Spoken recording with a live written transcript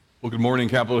Well, good morning,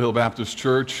 Capitol Hill Baptist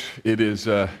Church. It is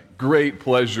a great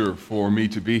pleasure for me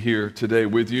to be here today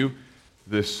with you.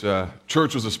 This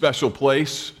church was a special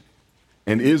place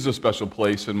and is a special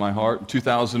place in my heart. In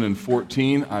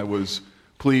 2014, I was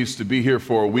pleased to be here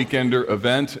for a weekender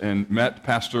event and met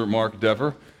Pastor Mark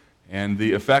Dever. And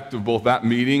the effect of both that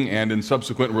meeting and in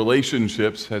subsequent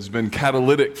relationships has been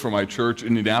catalytic for my church in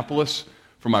Indianapolis,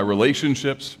 for my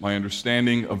relationships, my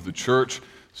understanding of the church.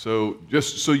 So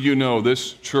just so you know,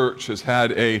 this church has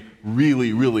had a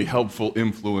really, really helpful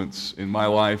influence in my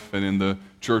life and in the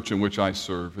church in which I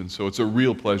serve. And so it's a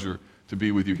real pleasure to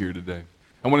be with you here today.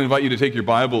 I want to invite you to take your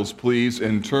Bibles, please,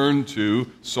 and turn to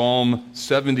Psalm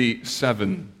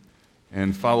 77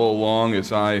 and follow along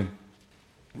as I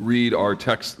read our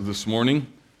text this morning.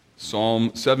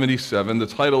 Psalm 77. The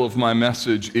title of my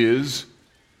message is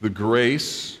The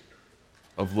Grace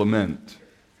of Lament.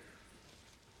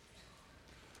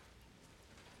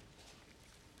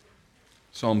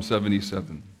 Psalm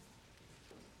 77.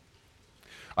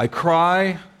 I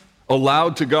cry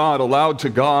aloud to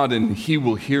God, and He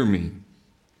will hear me.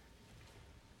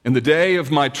 In the day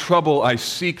of my trouble I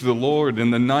seek the Lord.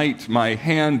 In the night my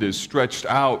hand is stretched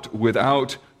out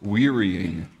without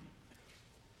wearying.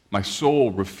 My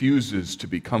soul refuses to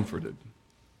be comforted.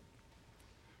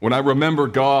 When I remember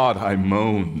God, I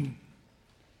moan.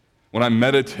 When I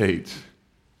meditate,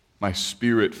 my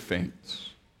spirit faints.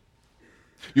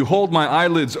 You hold my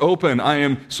eyelids open. I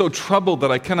am so troubled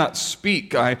that I cannot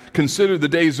speak. I consider the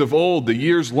days of old, the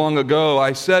years long ago.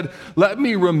 I said, let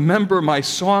me remember my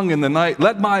song in the night.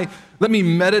 Let me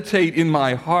meditate in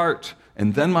my heart.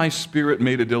 And then my spirit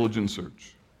made a diligent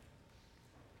search.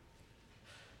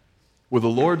 Will the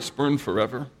Lord spurn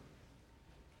forever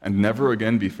and never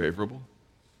again be favorable?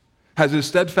 Has His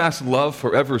steadfast love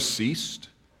forever ceased?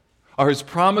 Are His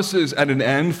promises at an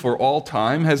end for all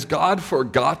time? Has God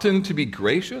forgotten to be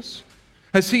gracious?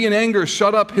 Has He in anger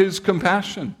shut up His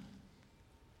compassion?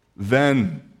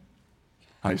 Then,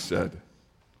 I said,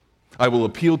 I will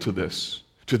appeal to this,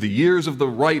 to the years of the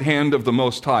right hand of the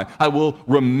Most High. I will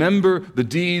remember the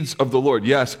deeds of the Lord.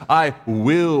 Yes, I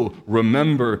will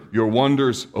remember your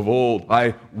wonders of old.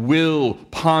 I will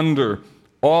ponder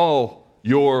all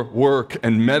your work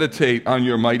and meditate on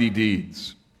your mighty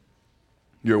deeds.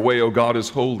 Your way, O God, is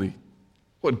holy.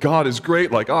 What God is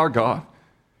great like our God?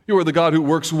 You are the God who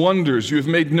works wonders. You have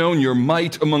made known your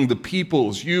might among the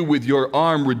peoples. You with your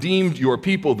arm redeemed your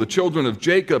people, the children of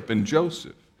Jacob and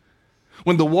Joseph.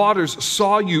 When the waters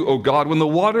saw you, O God, when the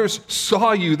waters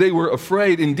saw you, they were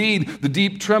afraid. Indeed, the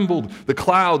deep trembled. The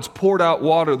clouds poured out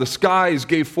water. The skies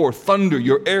gave forth thunder.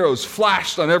 Your arrows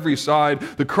flashed on every side.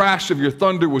 The crash of your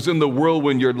thunder was in the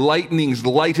whirlwind. Your lightnings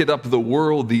lighted up the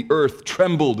world. The earth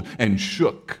trembled and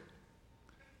shook.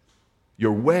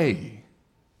 Your way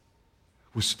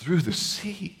was through the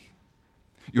sea.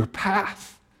 Your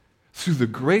path through the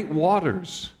great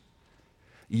waters.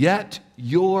 Yet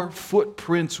your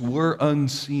footprints were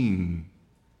unseen.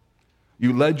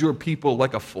 You led your people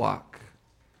like a flock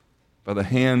by the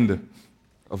hand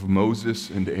of Moses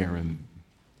and Aaron.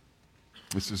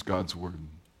 This is God's word.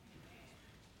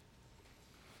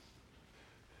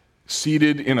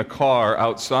 Seated in a car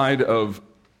outside of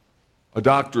a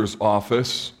doctor's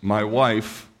office, my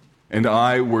wife and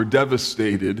I were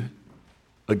devastated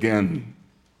again.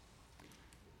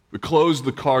 We closed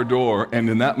the car door, and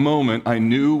in that moment, I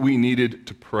knew we needed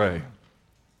to pray.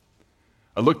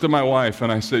 I looked at my wife and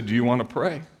I said, do you want to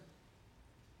pray?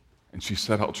 And she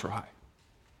said, I'll try.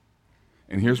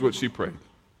 And here's what she prayed.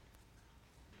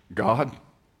 God,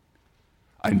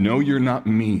 I know you're not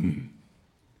mean,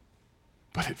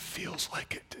 but it feels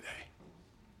like it today.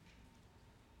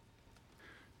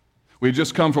 We had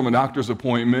just come from a doctor's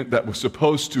appointment that was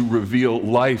supposed to reveal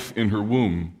life in her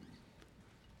womb.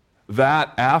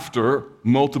 That after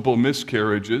multiple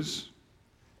miscarriages,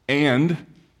 and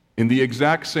in the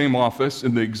exact same office,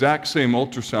 in the exact same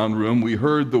ultrasound room, we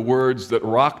heard the words that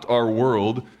rocked our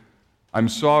world, I'm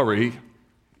sorry,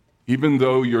 even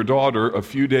though your daughter, a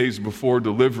few days before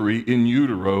delivery in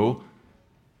utero,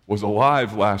 was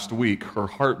alive last week, her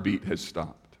heartbeat has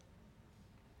stopped.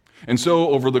 And so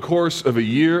over the course of a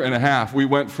year and a half, we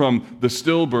went from the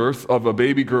stillbirth of a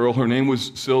baby girl, her name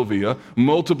was Sylvia,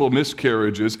 multiple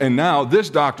miscarriages, and now this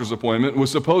doctor's appointment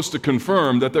was supposed to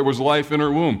confirm that there was life in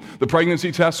her womb. The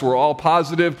pregnancy tests were all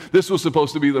positive. This was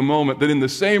supposed to be the moment that in the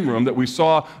same room that we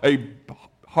saw a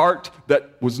heart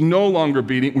that was no longer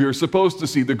beating, we were supposed to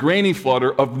see the grainy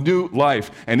flutter of new life.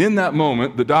 And in that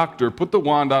moment, the doctor put the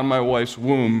wand on my wife's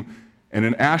womb, and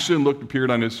an ashen look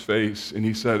appeared on his face, and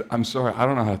he said, I'm sorry, I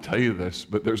don't know how to tell you this,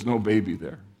 but there's no baby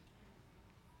there.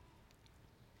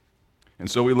 And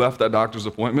so we left that doctor's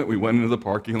appointment, we went into the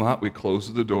parking lot, we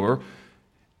closed the door,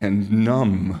 and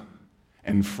numb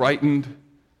and frightened,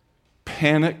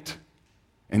 panicked,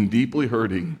 and deeply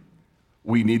hurting,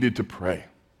 we needed to pray.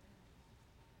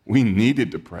 We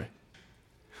needed to pray.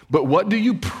 But what do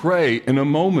you pray in a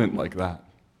moment like that?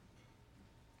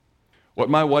 What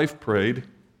my wife prayed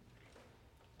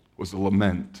was a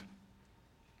lament.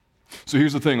 So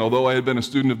here's the thing. Although I had been a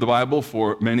student of the Bible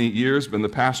for many years, been the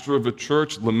pastor of a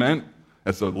church, lament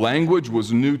as a language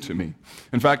was new to me.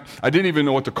 In fact, I didn't even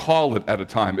know what to call it at a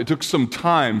time. It took some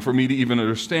time for me to even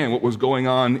understand what was going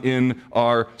on in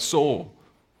our soul.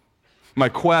 My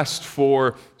quest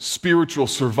for spiritual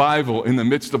survival in the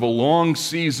midst of a long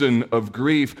season of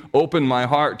grief opened my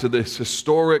heart to this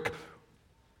historic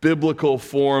biblical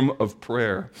form of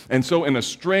prayer. And so in a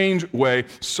strange way,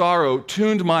 sorrow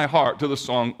tuned my heart to the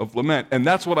song of lament. And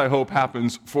that's what I hope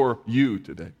happens for you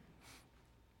today.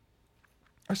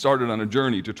 I started on a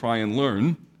journey to try and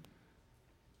learn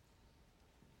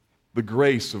the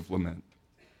grace of lament.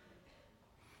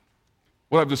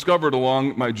 What I've discovered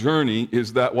along my journey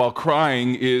is that while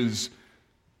crying is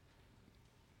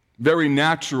very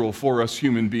natural for us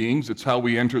human beings, it's how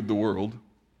we entered the world,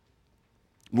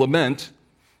 lament,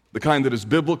 the kind that is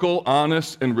biblical,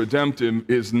 honest, and redemptive,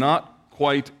 is not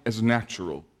quite as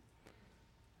natural.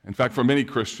 In fact, for many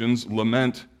Christians,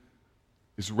 lament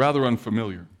is rather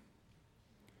unfamiliar.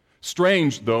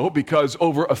 Strange, though, because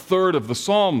over a third of the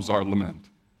Psalms are lament.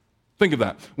 Think of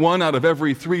that. 1 out of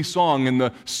every 3 songs in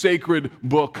the sacred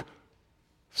songbook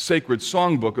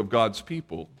of God's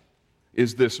people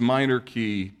is this minor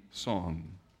key song.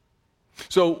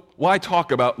 So why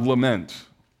talk about lament?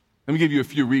 Let me give you a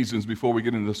few reasons before we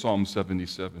get into Psalm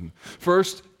 77.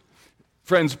 First,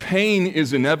 friends, pain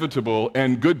is inevitable,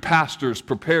 and good pastors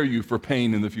prepare you for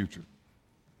pain in the future.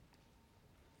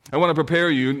 I want to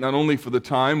prepare you not only for the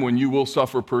time when you will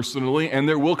suffer personally, and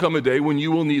there will come a day when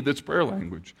you will need this prayer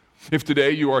language. If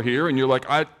today you are here and you're like,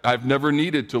 I've never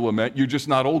needed to lament, you're just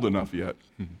not old enough yet.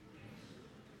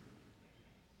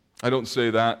 I don't say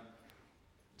that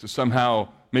to somehow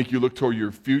make you look toward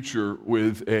your future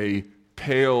with a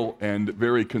pale and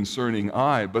very concerning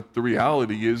eye, but the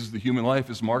reality is the human life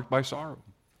is marked by sorrow.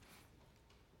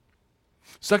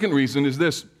 Second reason is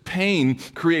this: pain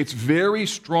creates very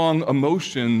strong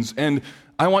emotions, and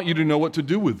I want you to know what to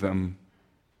do with them.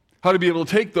 How to be able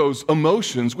to take those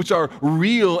emotions, which are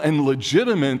real and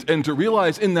legitimate, and to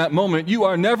realize in that moment you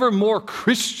are never more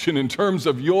Christian in terms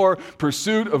of your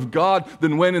pursuit of God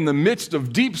than when in the midst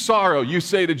of deep sorrow you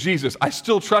say to Jesus, I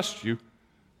still trust you.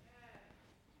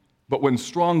 But when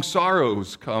strong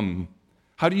sorrows come,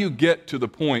 how do you get to the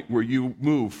point where you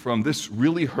move from this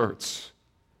really hurts,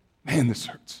 man, this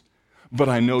hurts, but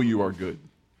I know you are good?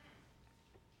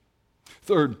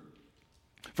 Third,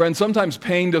 friends, sometimes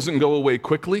pain doesn't go away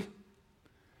quickly,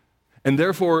 and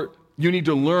therefore you need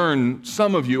to learn,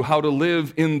 some of you, how to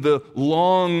live in the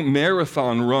long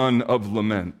marathon run of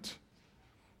lament.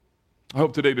 I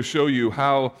hope today to show you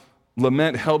how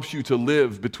lament helps you to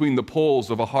live between the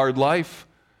poles of a hard life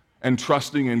and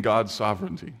trusting in God's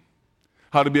sovereignty.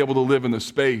 How to be able to live in the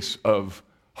space of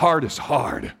hard is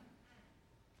hard,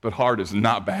 but hard is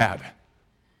not bad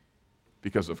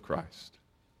because of Christ.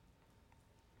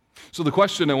 So the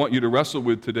question I want you to wrestle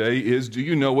with today is, do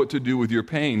you know what to do with your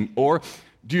pain? Or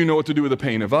do you know what to do with the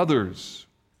pain of others?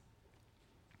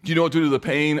 Do you know what to do with the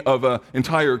pain of an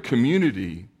entire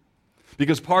community?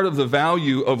 Because part of the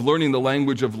value of learning the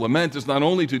language of lament is not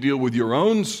only to deal with your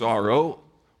own sorrow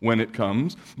when it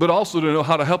comes, but also to know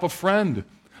how to help a friend,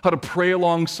 how to pray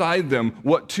alongside them,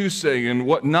 what to say and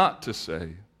what not to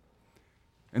say.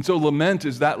 And so lament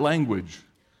is that language,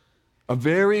 a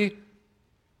very,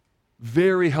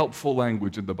 very helpful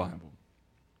language in the Bible.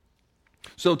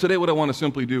 So today what I want to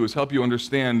simply do is help you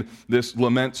understand this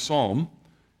lament psalm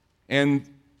and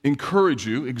encourage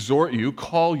you, exhort you,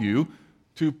 call you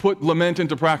to put lament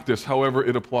into practice however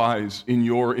it applies in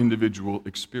your individual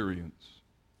experience.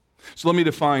 So let me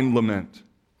define lament.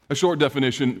 A short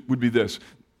definition would be this: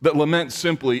 that lament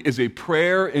simply is a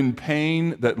prayer in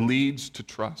pain that leads to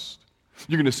trust.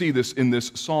 You're going to see this in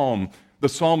this psalm. The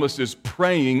psalmist is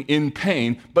praying in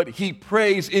pain, but he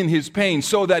prays in his pain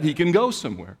so that he can go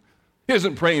somewhere. He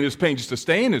doesn't pray in his pain just to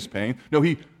stay in his pain. No,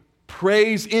 he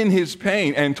prays in his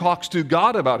pain and talks to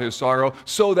God about his sorrow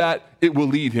so that it will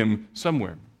lead him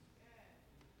somewhere.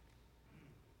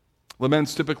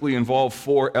 Laments typically involve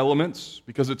 4 elements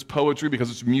because it's poetry, because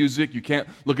it's music. You can't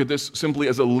look at this simply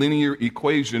as a linear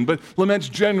equation, but laments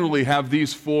generally have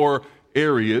these 4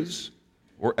 areas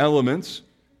or elements.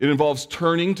 It involves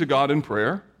turning to God in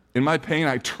prayer. In my pain,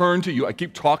 I turn to you. I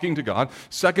keep talking to God.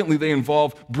 Secondly, they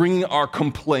involve bringing our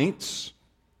complaints,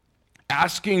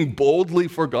 asking boldly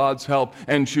for God's help,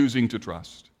 and choosing to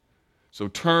trust. So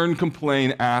turn,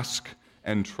 complain, ask,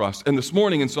 and trust. And this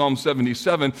morning in Psalm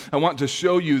 77, I want to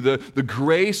show you the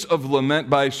grace of lament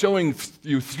by showing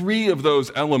you three of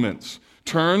those elements: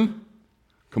 turn,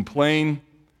 complain,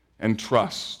 and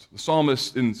trust. The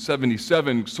psalmist in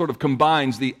 77 sort of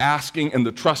combines the asking and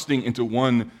the trusting into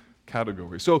one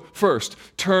category. So first,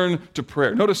 turn to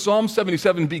prayer. Notice Psalm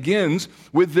 77 begins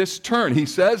with this turn. He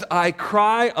says, I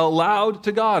cry aloud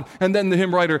to God. And then the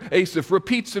hymn writer Asaph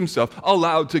repeats himself,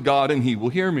 aloud to God, and he will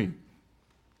hear me.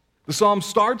 The psalm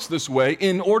starts this way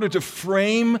in order to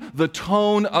frame the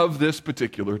tone of this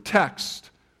particular text.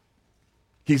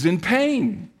 He's in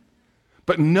pain.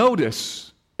 But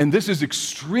notice, and this is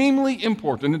extremely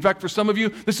important. In fact, for some of you,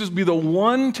 this will be the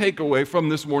one takeaway from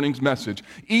this morning's message.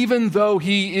 Even though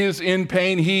he is in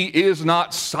pain, he is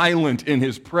not silent in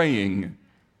his praying.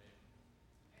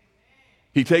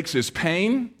 He takes his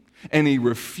pain and he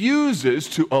refuses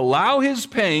to allow his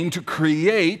pain to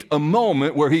create a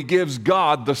moment where he gives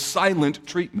God the silent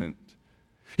treatment.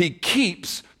 He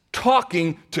keeps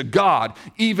talking to God,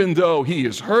 even though he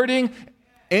is hurting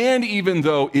and even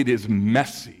though it is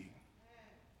messy.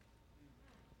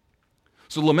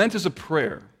 So lament is a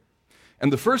prayer.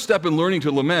 And the first step in learning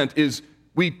to lament is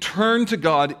we turn to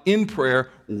God in prayer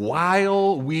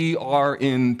while we are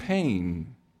in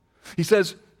pain. He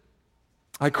says,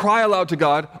 I cry aloud to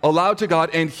God,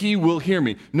 and he will hear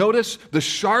me. Notice the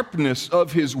sharpness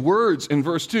of his words in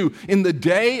verse 2. In the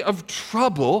day of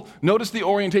trouble, notice the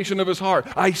orientation of his heart.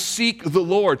 I seek the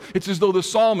Lord. It's as though the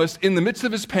psalmist, in the midst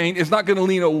of his pain, is not going to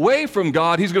lean away from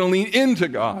God. He's going to lean into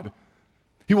God.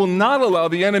 He will not allow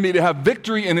the enemy to have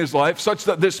victory in his life such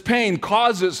that this pain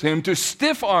causes him to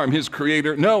stiff-arm his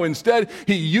Creator. No, instead,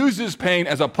 he uses pain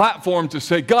as a platform to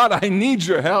say, God, I need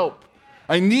your help.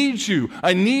 I need you.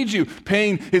 I need you.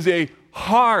 Pain is a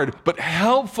hard but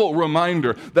helpful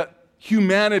reminder that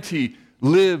humanity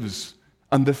lives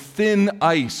on the thin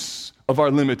ice of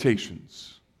our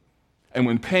limitations. And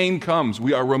when pain comes,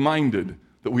 we are reminded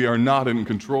that we are not in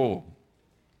control.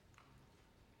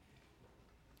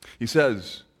 He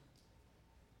says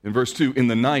in verse 2, in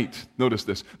the night, notice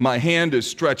this, my hand is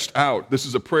stretched out. This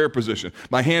is a prayer position.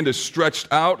 My hand is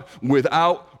stretched out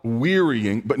without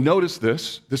wearying. But notice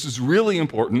this is really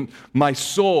important. My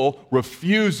soul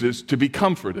refuses to be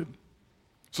comforted.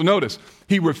 So notice,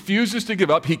 he refuses to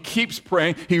give up. He keeps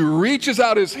praying. He reaches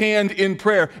out his hand in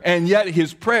prayer, and yet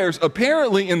his prayers,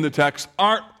 apparently in the text,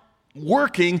 aren't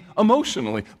working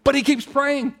emotionally. But he keeps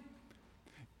praying.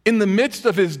 In the midst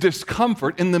of his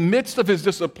discomfort, in the midst of his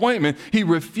disappointment, he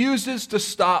refuses to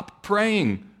stop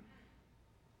praying.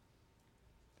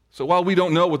 So while we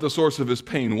don't know what the source of his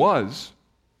pain was,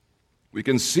 we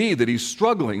can see that he's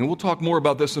struggling, and we'll talk more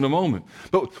about this in a moment.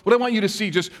 But what I want you to see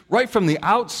just right from the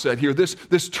outset here,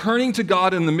 this turning to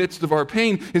God in the midst of our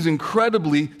pain is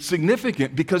incredibly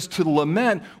significant, because to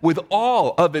lament with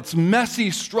all of its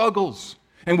messy struggles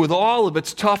and with all of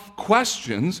its tough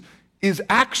questions is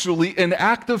actually an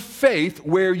act of faith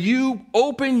where you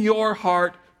open your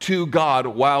heart to God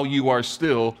while you are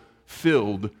still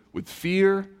filled with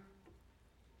fear,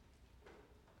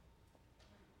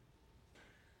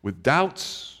 with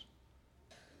doubts,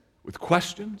 with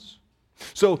questions.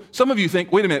 So some of you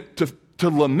think, wait a minute, to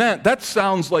lament, that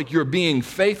sounds like you're being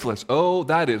faithless. Oh,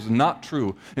 that is not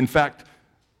true. In fact,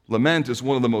 lament is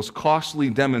one of the most costly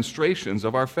demonstrations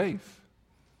of our faith.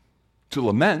 To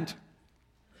lament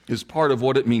is part of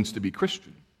what it means to be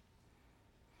Christian.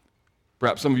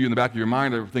 Perhaps some of you in the back of your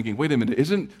mind are thinking, wait a minute,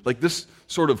 isn't like this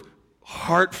sort of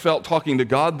heartfelt talking to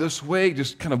God this way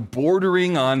just kind of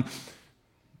bordering on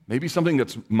maybe something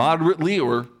that's moderately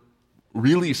or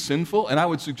really sinful? And I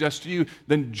would suggest to you,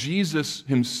 then Jesus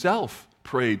himself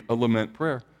prayed a lament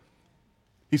prayer.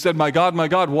 He said, my God,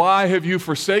 why have you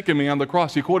forsaken me on the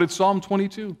cross? He quoted Psalm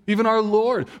 22. Even our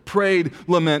Lord prayed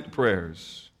lament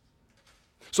prayers.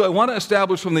 So I want to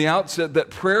establish from the outset that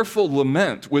prayerful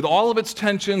lament, with all of its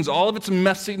tensions, all of its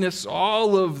messiness,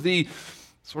 all of the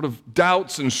sort of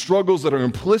doubts and struggles that are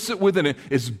implicit within it,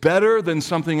 is better than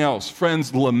something else.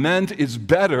 Friends, lament is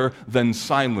better than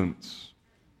silence.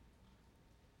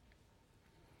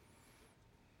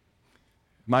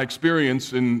 My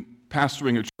experience in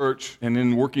pastoring a church and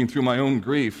in working through my own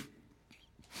grief,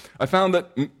 I found that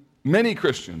many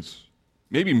Christians,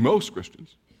 maybe most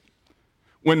Christians,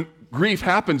 when grief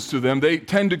happens to them, they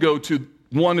tend to go to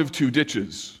one of two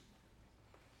ditches.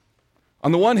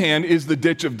 On the one hand is the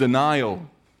ditch of denial.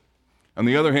 On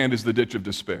the other hand is the ditch of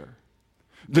despair.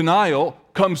 Denial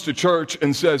comes to church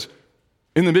and says,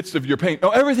 in the midst of your pain. Oh,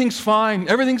 everything's fine,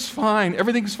 everything's fine,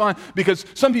 everything's fine. Because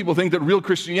some people think that real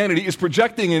Christianity is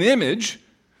projecting an image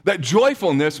that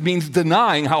joyfulness means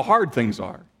denying how hard things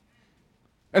are.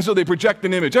 And so they project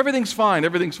an image. Everything's fine,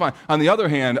 everything's fine. On the other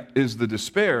hand is the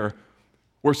despair,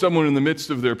 where someone in the midst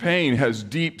of their pain has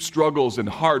deep struggles and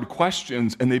hard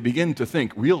questions, and they begin to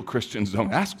think, real Christians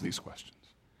don't ask these questions.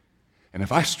 And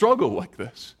if I struggle like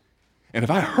this, and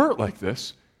if I hurt like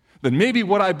this, then maybe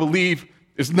what I believe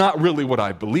is not really what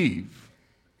I believe.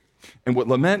 And what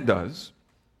lament does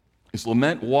is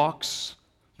lament walks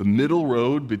the middle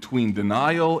road between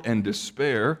denial and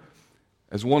despair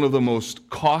as one of the most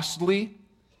costly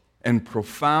and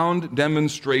profound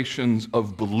demonstrations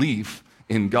of belief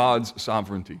in God's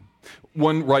sovereignty.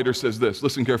 One writer says this,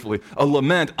 listen carefully, a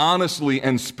lament honestly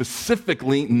and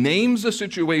specifically names a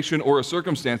situation or a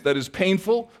circumstance that is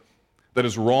painful, that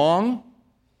is wrong,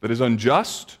 that is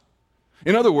unjust.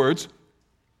 In other words,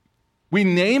 we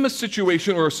name a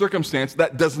situation or a circumstance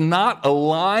that does not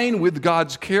align with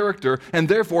God's character and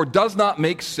therefore does not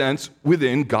make sense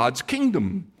within God's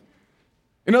kingdom.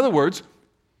 In other words,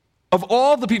 of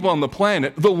all the people on the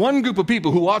planet, the one group of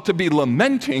people who ought to be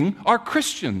lamenting are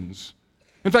Christians.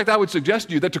 In fact, I would suggest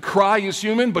to you that to cry is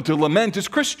human, but to lament is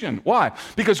Christian. Why?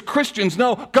 Because Christians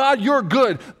know, God, you're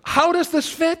good. How does this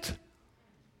fit?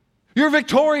 You're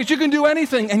victorious. You can do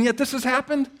anything. And yet this has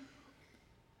happened.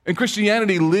 And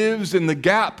Christianity lives in the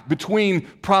gap between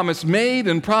promise made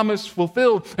and promise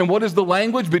fulfilled. And what is the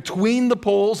language between the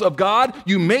poles of God?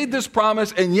 You made this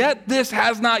promise, and yet this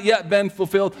has not yet been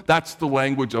fulfilled. That's the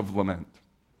language of lament.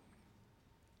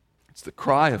 It's the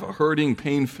cry of a hurting,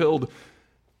 pain-filled,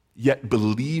 yet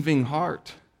believing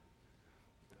heart.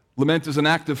 Lament is an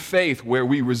act of faith where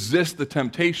we resist the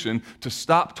temptation to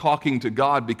stop talking to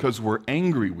God because we're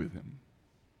angry with Him.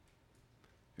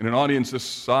 In an audience this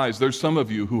size, there's some of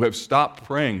you who have stopped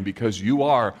praying because you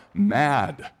are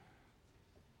mad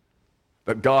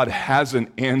that God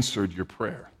hasn't answered your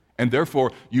prayer, and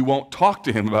therefore you won't talk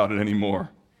to Him about it anymore.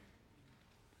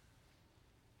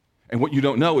 And what you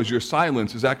don't know is your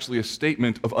silence is actually a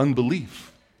statement of unbelief.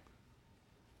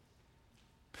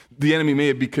 The enemy may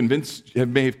have convinced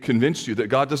you that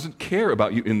God doesn't care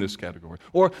about you in this category.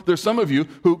 Or there's some of you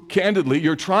who, candidly,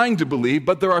 you're trying to believe,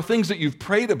 but there are things that you've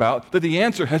prayed about that the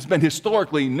answer has been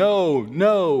historically no,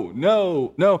 no,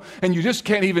 no, no. And you just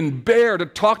can't even bear to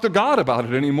talk to God about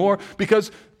it anymore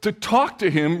because to talk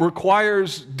to Him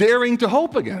requires daring to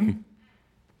hope again.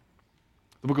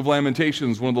 The book of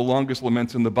Lamentations, one of the longest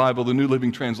laments in the Bible, the New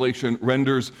Living Translation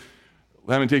renders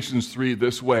Lamentations 3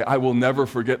 this way: I will never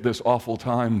forget this awful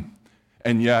time,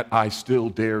 and yet I still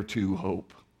dare to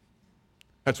hope.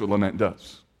 That's what lament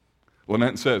does.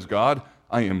 Lament says, God,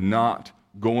 I am not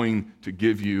going to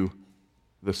give you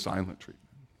the silent treatment.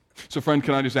 So friend,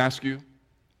 can I just ask you,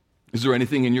 is there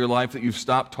anything in your life that you've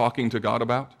stopped talking to God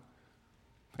about?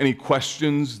 Any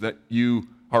questions that you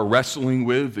are wrestling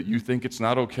with that you think it's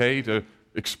not okay to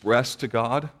express to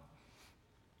God?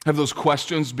 Have those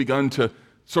questions begun to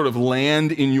sort of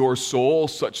land in your soul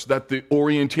such that the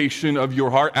orientation of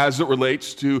your heart as it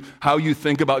relates to how you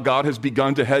think about God has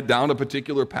begun to head down a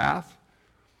particular path?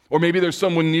 Or maybe there's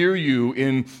someone near you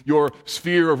in your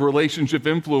sphere of relationship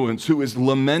influence who is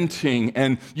lamenting,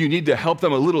 and you need to help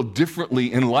them a little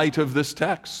differently in light of this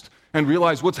text and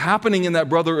realize what's happening in that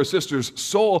brother or sister's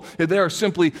soul. They are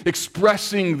simply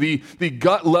expressing the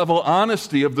gut level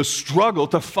honesty of the struggle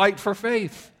to fight for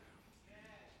faith.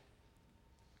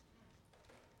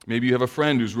 Maybe you have a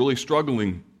friend who's really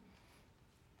struggling.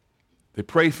 They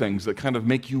pray things that kind of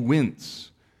make you wince.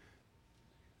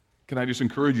 Can I just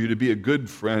encourage you to be a good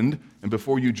friend, and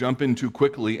before you jump in too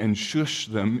quickly and shush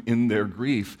them in their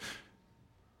grief,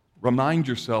 remind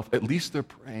yourself, at least they're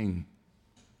praying.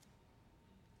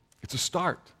 It's a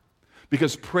start.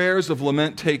 Because prayers of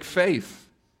lament take faith.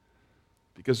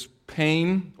 Because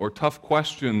pain or tough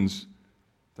questions,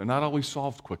 they're not always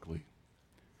solved quickly.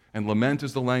 And lament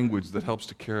is the language that helps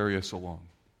to carry us along.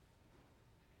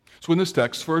 So in this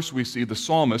text, first we see the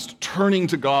psalmist turning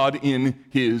to God in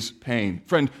his pain.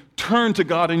 Friend, turn to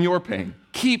God in your pain.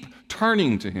 Keep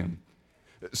turning to Him.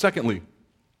 Secondly,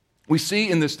 we see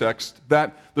in this text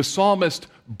that the psalmist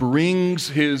brings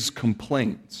his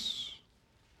complaints.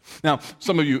 Now,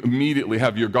 some of you immediately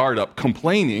have your guard up.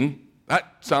 Complaining,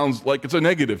 that sounds like it's a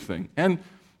negative thing. And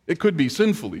it could be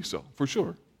sinfully so, for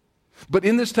sure. But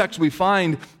in this text, we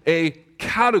find a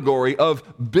category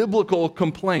of biblical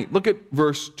complaint. Look at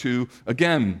verse 2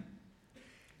 again.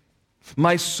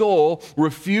 My soul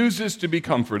refuses to be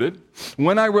comforted.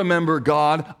 When I remember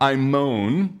God, I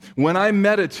moan. When I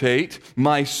meditate,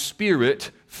 my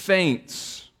spirit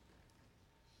faints.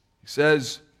 He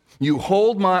says, You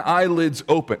hold my eyelids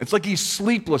open. It's like he's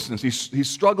sleeplessness. He's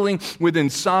struggling with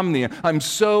insomnia. I'm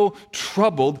so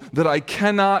troubled that I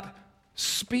cannot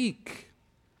speak.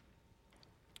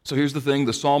 So here's the thing,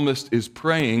 the psalmist is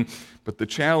praying, but the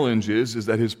challenge is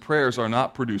that his prayers are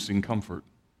not producing comfort.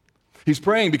 He's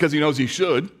praying because he knows he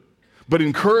should, but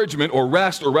encouragement or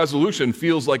rest or resolution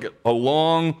feels like a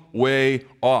long way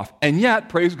off. And yet,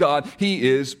 praise God, he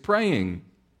is praying.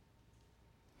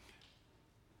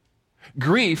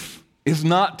 Grief is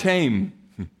not tame.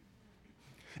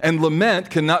 And lament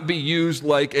cannot be used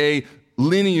like a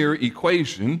linear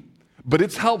equation, but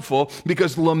it's helpful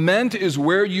because lament is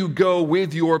where you go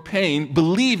with your pain,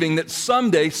 believing that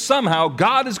someday, somehow,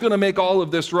 God is going to make all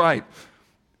of this right.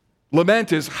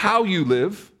 Lament is how you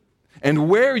live and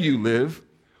where you live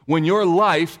when your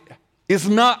life is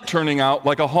not turning out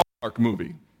like a Hallmark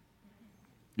movie.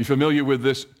 You familiar with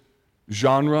this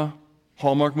genre,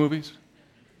 Hallmark movies?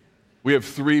 We have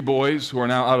 3 boys who are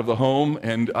now out of the home,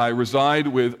 and I reside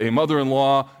with a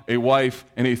mother-in-law, a wife,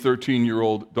 and a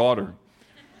 13-year-old daughter.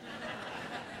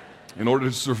 In order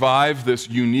to survive this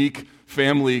unique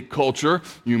family culture,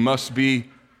 you must be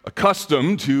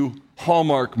accustomed to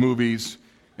Hallmark movies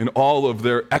in all of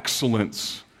their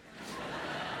excellence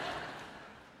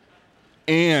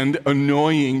and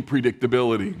annoying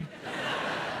predictability.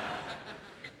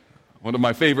 One of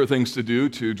my favorite things to do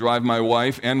to drive my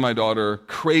wife and my daughter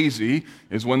crazy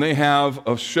is when they have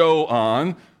a show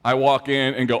on, I walk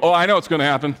in and go, oh, I know what's going to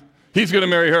happen. He's going to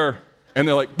marry her. And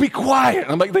they're like, be quiet.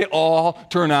 I'm like, they all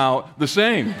turn out the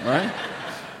same, right?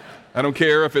 I don't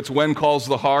care if it's When Calls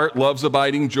the Heart, Love's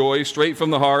Abiding Joy, Straight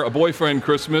from the Heart, A Boyfriend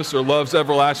Christmas, or Love's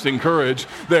Everlasting Courage.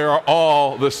 They are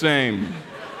all the same.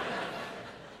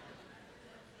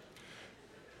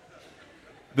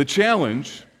 The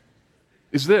challenge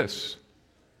is this.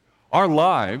 Our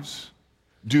lives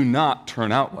do not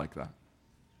turn out like that.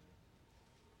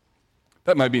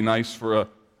 That might be nice for an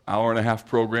hour-and-a-half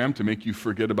program to make you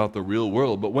forget about the real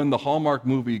world, but when the Hallmark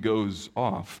movie goes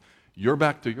off, you're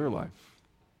back to your life.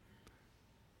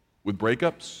 With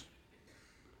breakups,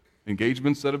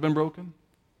 engagements that have been broken,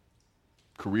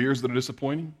 careers that are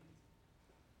disappointing.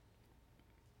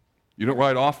 You don't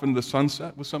ride off into the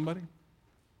sunset with somebody.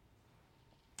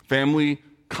 Family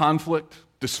conflict,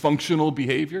 dysfunctional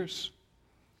behaviors.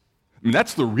 I mean,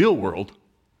 that's the real world.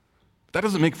 But that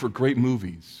doesn't make for great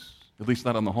movies, at least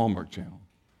not on the Hallmark Channel.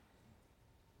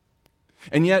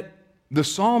 And yet, the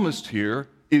psalmist here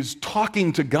is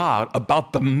talking to God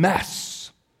about the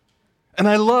mess. And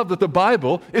I love that the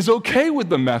Bible is okay with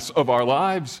the mess of our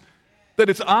lives, that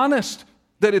it's honest,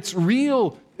 that it's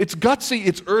real, it's gutsy,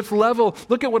 it's earth level.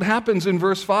 Look at what happens in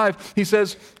verse 5. He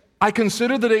says, I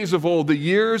consider the days of old, the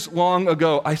years long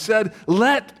ago. I said,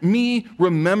 let me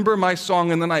remember my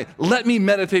song in the night. Let me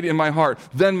meditate in my heart.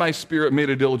 Then my spirit made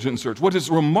a diligent search. What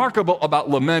is remarkable about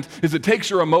lament is it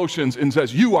takes your emotions and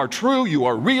says, you are true, you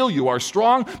are real, you are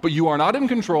strong, but you are not in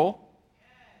control.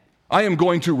 I am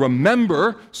going to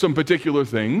remember some particular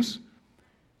things.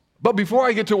 But before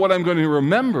I get to what I'm going to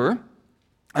remember,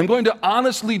 I'm going to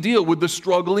honestly deal with the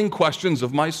struggling questions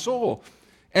of my soul.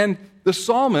 And the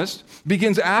psalmist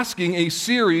begins asking a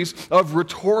series of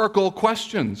rhetorical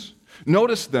questions.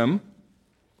 Notice them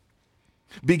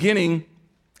beginning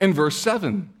in verse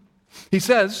 7. He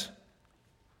says,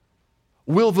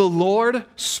 will the Lord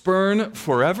spurn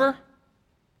forever?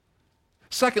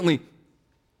 Secondly,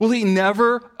 will he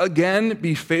never again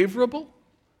be favorable?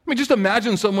 I mean, just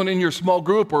imagine someone in your small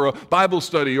group or a Bible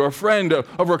study or a friend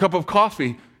over a cup of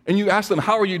coffee, and you ask them,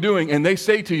 how are you doing? And they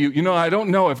say to you, I don't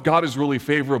know if God is really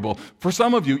favorable. For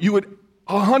some of you, you would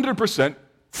 100%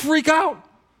 freak out.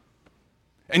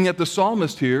 And yet the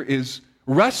psalmist here is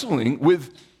wrestling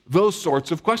with those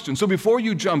sorts of questions. So before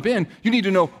you jump in, you need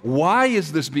to know, why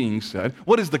is this being said?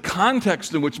 What is the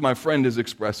context in which my friend is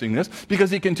expressing this? Because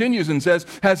he continues and says,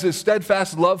 has his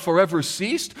steadfast love forever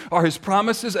ceased? Are his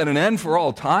promises at an end for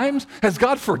all times? Has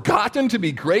God forgotten to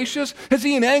be gracious? Has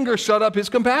he in anger shut up his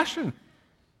compassion?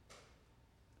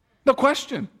 No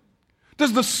question.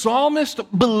 Does the psalmist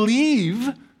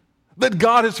believe that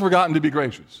God has forgotten to be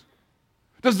gracious?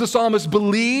 Does the psalmist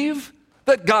believe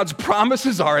that God's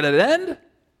promises are at an end?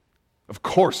 Of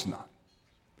course not.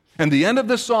 And the end of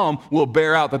this psalm will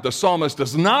bear out that the psalmist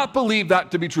does not believe that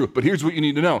to be true. But here's what you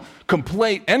need to know.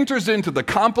 Complaint enters into the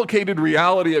complicated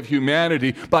reality of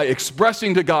humanity by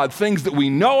expressing to God things that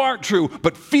we know aren't true,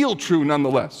 but feel true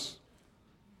nonetheless.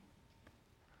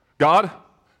 God,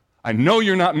 I know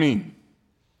you're not mean,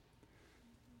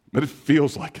 but it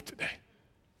feels like it today.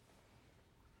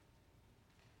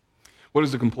 What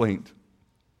is a complaint?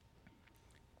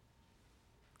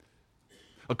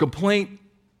 A complaint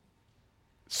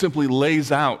simply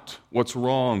lays out what's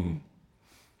wrong.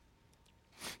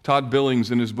 Todd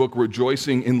Billings, in his book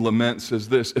Rejoicing in Lament, says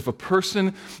this: if a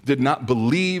person did not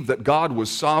believe that God was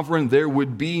sovereign, there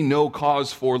would be no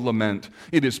cause for lament.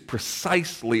 It is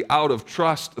precisely out of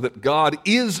trust that God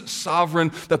is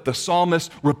sovereign that the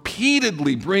psalmist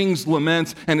repeatedly brings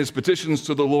laments and his petitions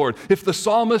to the Lord. If the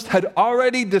psalmist had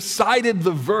already decided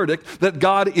the verdict that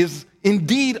God is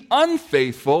indeed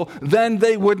unfaithful, then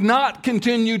they would not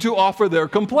continue to offer their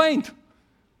complaint.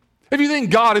 If you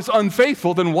think God is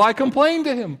unfaithful, then why complain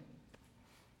to him?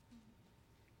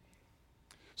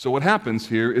 So what happens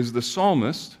here is the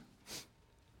psalmist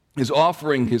is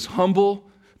offering his humble,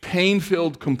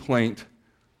 pain-filled complaint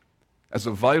as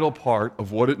a vital part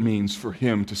of what it means for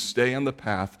him to stay on the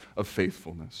path of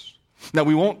faithfulness. Now,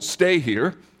 we won't stay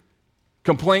here.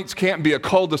 Complaints can't be a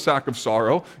cul-de-sac of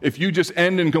sorrow. If you just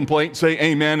end in complaint, say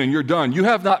amen, and you're done. You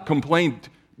have not complained,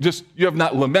 you have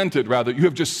not lamented, rather. You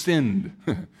have just sinned.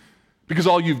 Because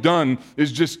all you've done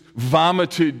is just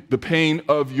vomited the pain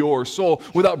of your soul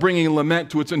without bringing lament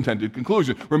to its intended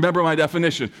conclusion. Remember my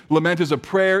definition. Lament is a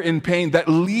prayer in pain that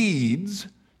leads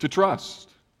to trust.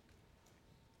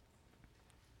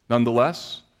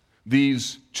 Nonetheless,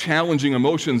 these challenging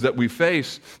emotions that we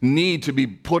face need to be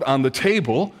put on the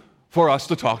table for us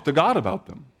to talk to God about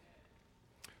them.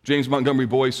 James Montgomery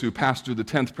Boyce, who pastored the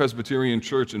 10th Presbyterian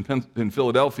Church in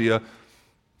Philadelphia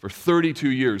for 32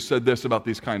 years, said this about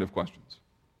these kind of questions.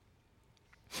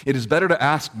 It is better to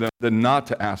ask them than not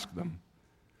to ask them,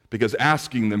 because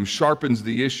asking them sharpens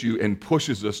the issue and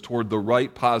pushes us toward the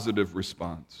right positive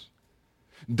response.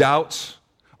 Doubts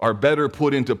are better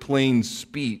put into plain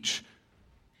speech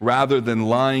rather than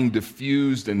lying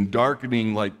diffused and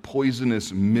darkening like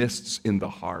poisonous mists in the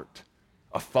heart.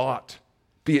 A thought,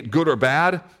 be it good or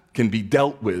bad, can be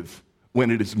dealt with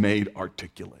when it is made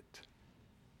articulate.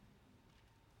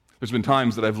 There's been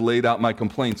times that I've laid out my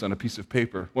complaints on a piece of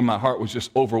paper when my heart was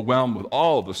just overwhelmed with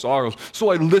all the sorrows.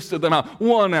 So I listed them out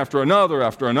one after another,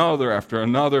 after another, after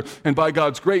another. And by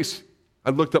God's grace, I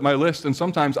looked at my list and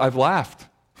sometimes I've laughed.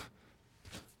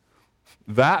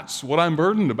 That's what I'm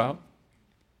burdened about.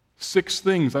 6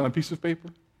 things on a piece of paper.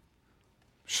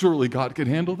 Surely God can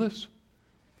handle this.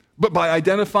 But by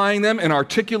identifying them and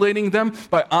articulating them,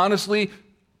 by honestly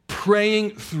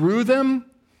praying through them,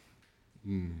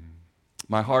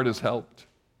 my heart is helped.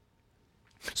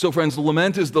 So, friends,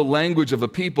 lament is the language of a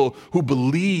people who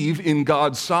believe in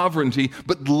God's sovereignty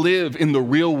but live in the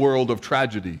real world of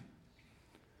tragedy.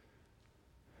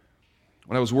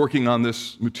 When I was working on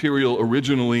this material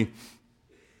originally,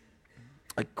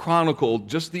 I chronicled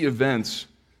just the events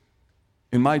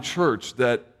in my church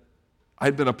that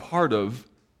I'd been a part of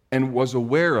and was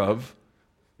aware of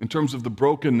in terms of the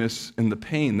brokenness and the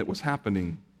pain that was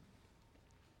happening.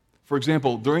 For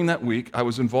example, during that week, I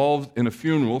was involved in a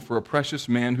funeral for a precious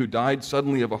man who died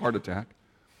suddenly of a heart attack,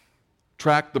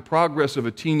 tracked the progress of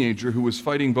a teenager who was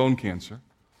fighting bone cancer,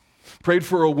 prayed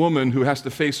for a woman who has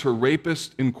to face her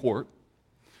rapist in court,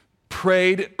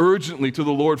 prayed urgently to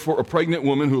the Lord for a pregnant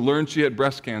woman who learned she had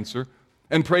breast cancer,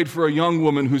 and prayed for a young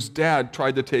woman whose dad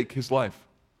tried to take his life.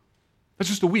 That's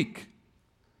just a week.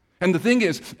 And the thing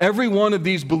is, every one of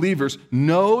these believers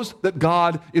knows that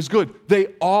God is good. They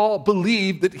all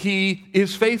believe that He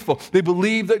is faithful. They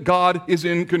believe that God is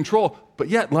in control. But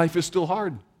yet, life is still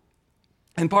hard.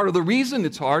 And part of the reason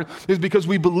it's hard is because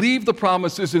we believe the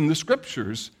promises in the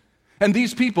Scriptures. And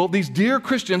these people, these dear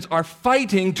Christians, are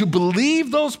fighting to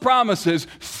believe those promises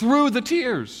through the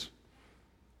tears.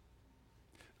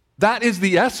 That is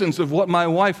the essence of what my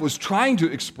wife was trying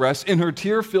to express in her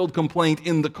tear-filled complaint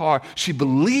in the car. She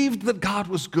believed that God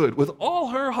was good with all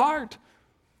her heart.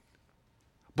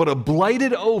 But a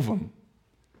blighted ovum,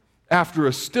 after a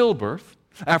stillbirth,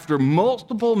 after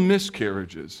multiple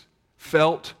miscarriages,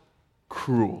 felt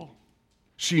cruel.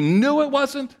 She knew it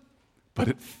wasn't, but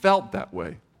it felt that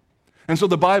way. And so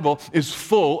the Bible is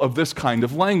full of this kind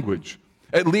of language.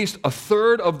 At least a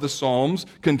third of the Psalms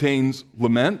contains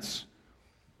laments,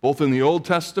 both in the Old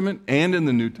Testament and in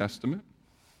the New Testament.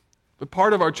 But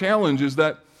part of our challenge is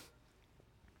that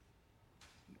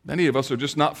many of us are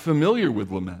just not familiar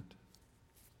with lament.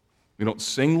 We don't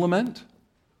sing lament.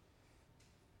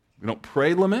 We don't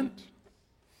pray lament.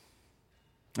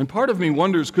 And part of me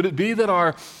wonders, could it be that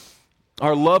our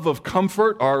love of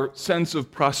comfort, our sense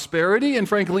of prosperity, and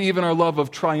frankly even our love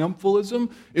of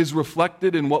triumphalism is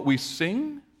reflected in what we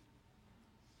sing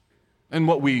and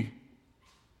what we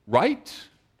write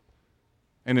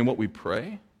and in what we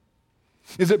pray?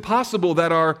 Is it possible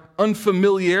that our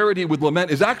unfamiliarity with lament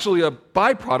is actually a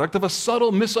byproduct of a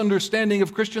subtle misunderstanding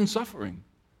of Christian suffering,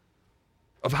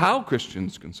 of how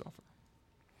Christians can suffer?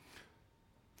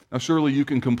 Now, surely you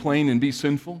can complain and be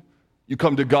sinful. You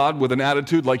come to God with an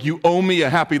attitude like, you owe me a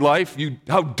happy life.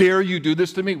 How dare you do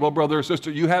this to me? Well, brother or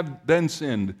sister, you have then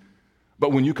sinned.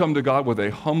 But when you come to God with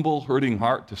a humble, hurting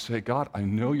heart to say, God, I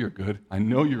know you're good. I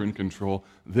know you're in control.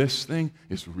 This thing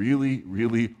is really,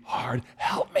 really hard.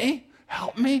 Help me.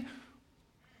 Help me.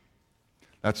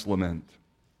 That's lament.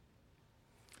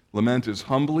 Lament is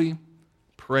humbly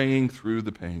praying through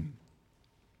the pain.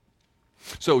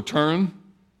 So turn,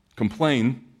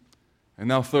 complain, and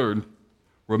now third,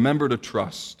 remember to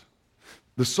trust.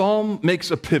 The psalm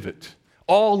makes a pivot.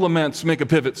 All laments make a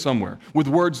pivot somewhere with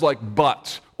words like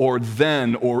but or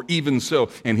then or even so.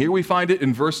 And here we find it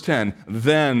in verse 10.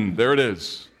 Then, there it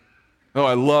is. Oh,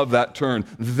 I love that turn.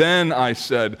 Then I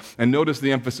said, and notice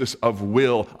the emphasis of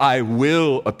will. I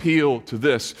will appeal to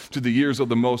this, to the years of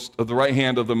the right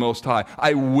hand of the Most High.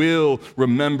 I will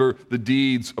remember the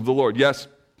deeds of the Lord. Yes,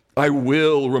 I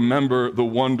will remember the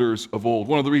wonders of old.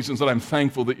 One of the reasons that I'm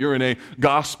thankful that you're in a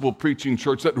gospel preaching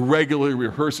church that regularly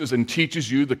rehearses and teaches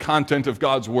you the content of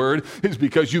God's word is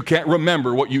because you can't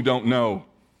remember what you don't know.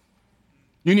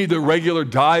 You need the regular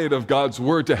diet of God's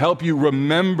word to help you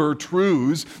remember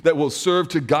truths that will serve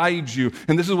to guide you.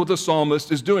 And this is what the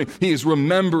psalmist is doing. He is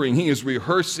remembering, he is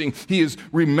rehearsing, he is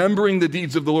remembering the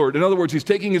deeds of the Lord. In other words, he's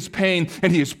taking his pain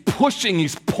and he is pushing,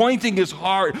 he's pointing his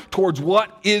heart towards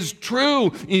what is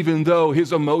true, even though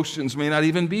his emotions may not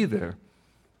even be there.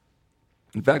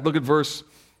 In fact, look at verse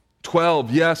 12.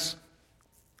 Yes,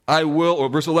 I will, or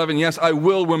verse 11, yes, I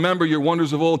will remember your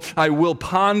wonders of old. I will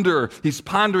ponder. He's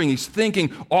pondering, he's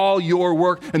thinking all your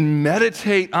work and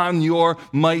meditate on your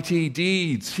mighty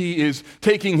deeds. He is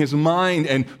taking his mind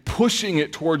and pushing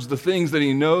it towards the things that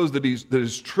he knows that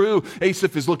is true.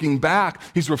 Asaph is looking back.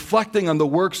 He's reflecting on the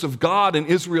works of God in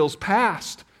Israel's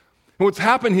past. And what's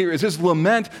happened here is his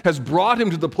lament has brought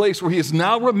him to the place where he is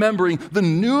now remembering the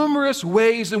numerous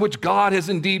ways in which God has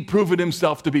indeed proven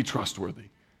himself to be trustworthy.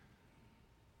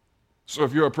 So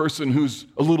if you're a person who's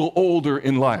a little older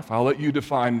in life, I'll let you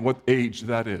define what age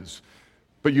that is.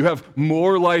 But you have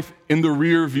more life in the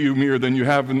rear view mirror than you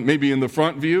have maybe in the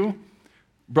front view.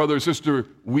 Brother or sister,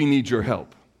 we need your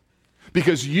help.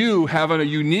 Because you have a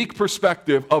unique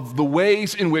perspective of the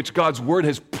ways in which God's word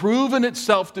has proven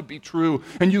itself to be true.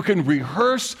 And you can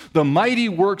rehearse the mighty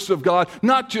works of God,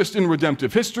 not just in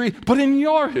redemptive history, but in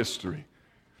your history.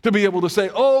 To be able to say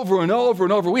over and over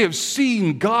and over, we have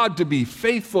seen God to be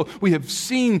faithful. We have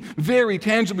seen very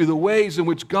tangibly the ways in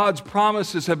which God's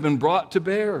promises have been brought to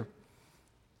bear.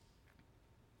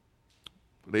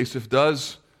 What Asaph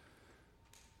does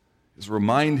is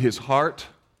remind his heart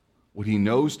what he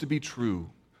knows to be true.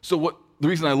 So the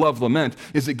reason I love lament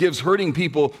is it gives hurting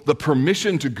people the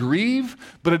permission to grieve,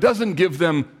 but it doesn't give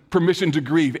them permission to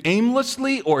grieve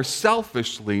aimlessly or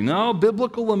selfishly. No,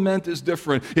 biblical lament is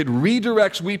different. It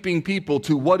redirects weeping people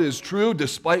to what is true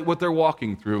despite what they're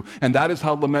walking through. And that is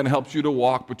how lament helps you to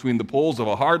walk between the poles of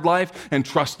a hard life and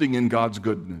trusting in God's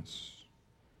goodness.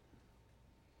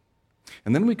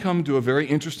 And then we come to a very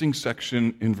interesting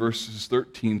section in verses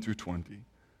 13 through 20.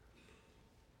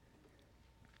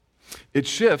 It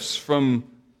shifts from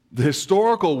the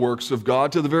historical works of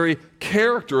God to the very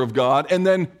character of God, and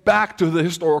then back to the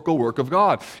historical work of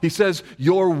God. He says,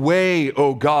 your way,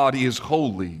 O God, is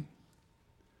holy.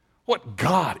 What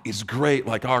God is great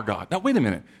like our God? Now, wait a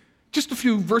minute. Just a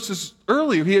few verses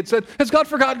earlier, he had said, has God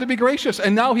forgotten to be gracious?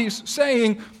 And now he's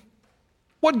saying,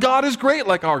 what God is great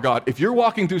like our God? If you're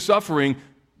walking through suffering,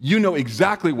 you know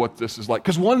exactly what this is like.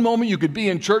 Because one moment you could be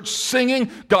in church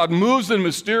singing, God moves in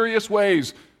mysterious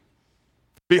ways.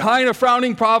 Behind a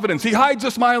frowning providence, he hides a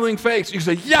smiling face. You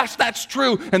say, yes, that's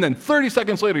true. And then 30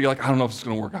 seconds later, you're like, I don't know if it's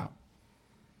going to work out.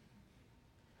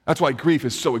 That's why grief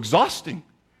is so exhausting.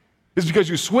 It's because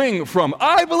you swing from,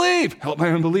 I believe, help my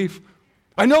unbelief.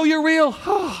 I know you're real.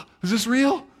 Oh, is this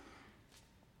real?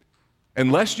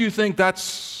 Unless you think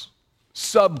that's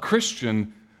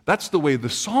sub-Christian, that's the way the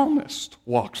psalmist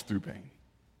walks through pain.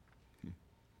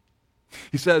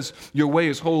 He says, your way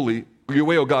is holy. Your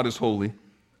way, O God, is holy.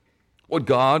 What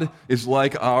God is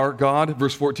like our God?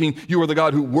 Verse 14, you are the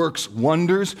God who works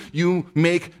wonders. You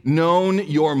make known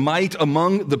your might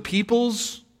among the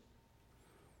peoples.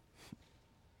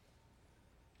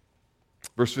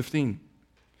 Verse 15,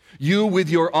 you with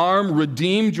your arm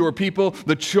redeemed your people,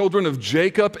 the children of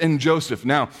Jacob and Joseph.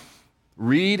 Now,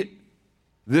 read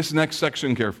this next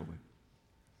section carefully.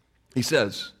 He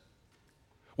says,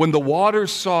 when the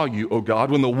waters saw you, O God,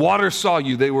 when the waters saw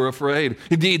you, they were afraid.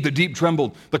 Indeed, the deep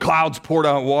trembled. The clouds poured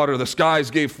out water. The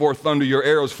skies gave forth thunder. Your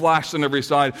arrows flashed on every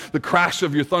side. The crash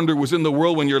of your thunder was in the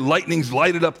world when your lightnings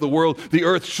lighted up the world. The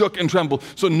earth shook and trembled.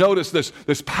 So notice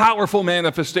this powerful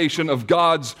manifestation of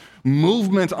God's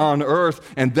movement on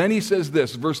earth. And then he says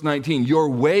this, verse 19, your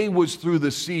way was through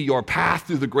the sea, your path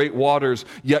through the great waters,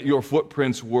 yet your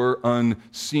footprints were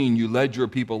unseen. You led your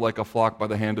people like a flock by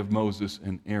the hand of Moses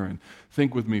and Aaron.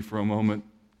 Think with me for a moment.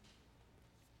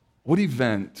 What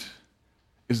event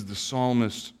is the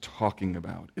psalmist talking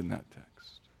about in that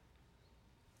text?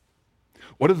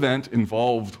 What event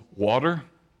involved water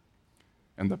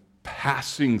and the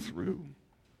passing through?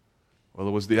 Well,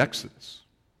 it was the Exodus,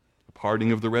 the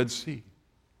parting of the Red Sea.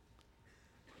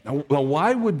 Now,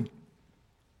 why would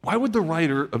the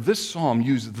writer of this psalm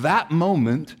use that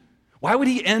moment? Why would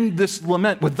he end this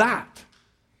lament with that?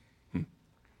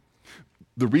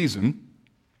 The reason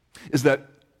is that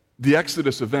the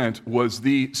Exodus event was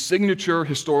the signature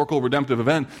historical redemptive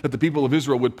event that the people of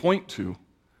Israel would point to.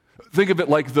 Think of it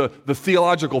like the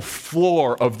theological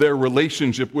floor of their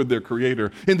relationship with their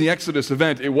Creator. In the Exodus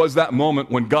event, it was that moment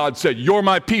when God said, you're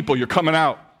my people, you're coming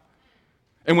out.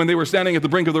 And when they were standing at the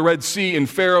brink of the Red Sea and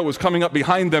Pharaoh was coming up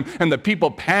behind them and the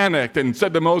people panicked and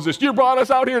said to Moses, you brought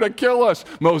us out here to kill us.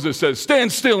 Moses says,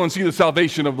 stand still and see the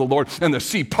salvation of the Lord. And the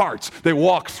sea parts. They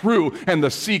walk through and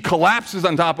the sea collapses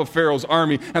on top of Pharaoh's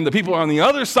army. And the people are on the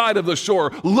other side of the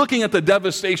shore looking at the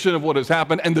devastation of what has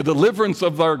happened and the deliverance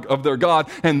of their God.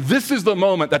 And this is the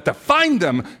moment that defined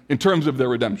them in terms of their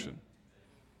redemption.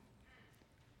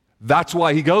 That's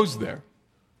why he goes there.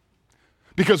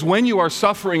 Because when you are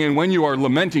suffering and when you are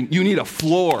lamenting, you need a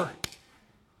floor.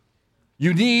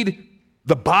 You need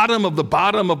the bottom of the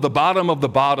bottom of the bottom of the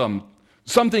bottom.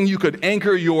 Something you could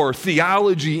anchor your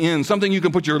theology in, something you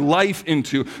can put your life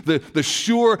into, the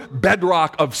sure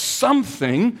bedrock of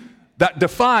something that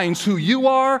defines who you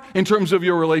are in terms of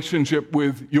your relationship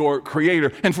with your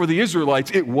Creator. And for the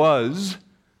Israelites, it was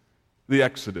the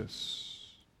Exodus.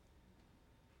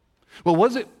 Well,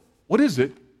 what is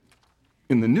it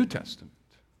in the New Testament?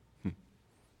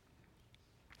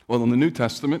 Well, in the New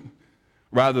Testament,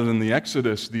 rather than the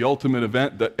Exodus, the ultimate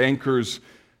event that anchors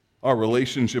our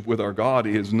relationship with our God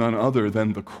is none other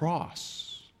than the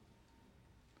cross.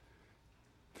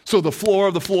 So the floor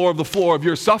of the floor of the floor of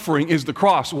your suffering is the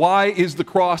cross. Why is the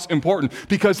cross important?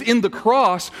 Because in the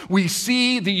cross, we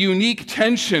see the unique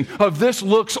tension of this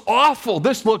looks awful,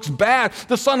 this looks bad.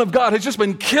 The Son of God has just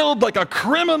been killed like a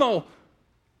criminal.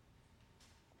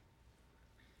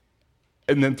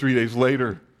 And then 3 days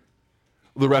later,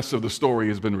 the rest of the story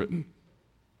has been written.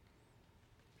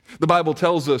 The Bible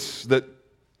tells us that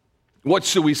what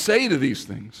should we say to these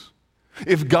things?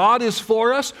 If God is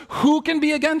for us, who can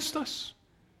be against us?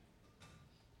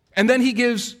 And then he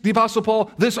gives, the Apostle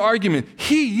Paul, this argument.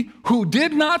 He who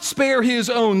did not spare his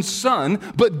own son,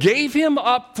 but gave him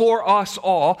up for us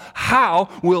all, how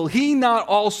will he not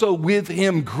also with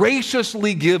him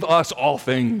graciously give us all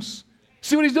things?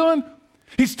 See what he's doing?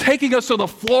 He's taking us to the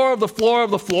floor of the floor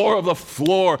of the floor of the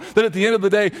floor. That at the end of the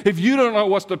day, if you don't know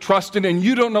what to trust in and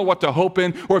you don't know what to hope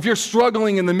in, or if you're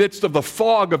struggling in the midst of the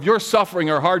fog of your suffering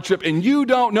or hardship and you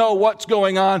don't know what's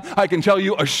going on, I can tell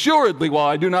you assuredly, while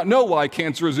I do not know why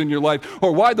cancer is in your life,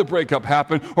 or why the breakup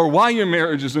happened, or why your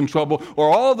marriage is in trouble, or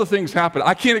all the things happen.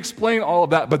 I can't explain all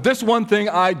of that, but this one thing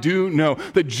I do know,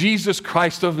 that Jesus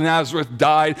Christ of Nazareth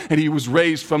died and he was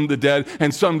raised from the dead,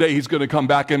 and someday he's going to come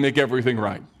back and make everything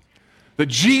right. That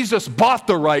Jesus bought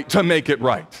the right to make it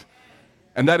right.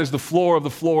 And that is the floor of the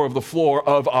floor of the floor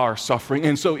of our suffering.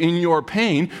 And so in your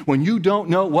pain, when you don't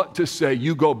know what to say,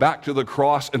 you go back to the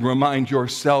cross and remind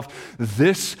yourself,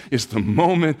 this is the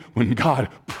moment when God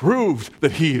proved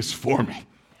that he is for me.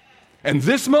 And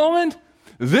this moment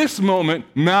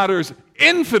matters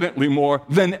infinitely more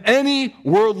than any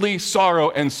worldly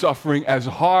sorrow and suffering, as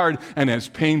hard and as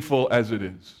painful as it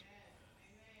is.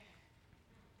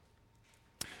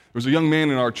 There was a young man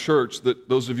in our church that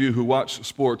those of you who watch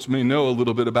sports may know a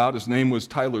little bit about. His name was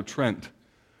Tyler Trent.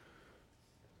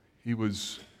 He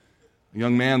was a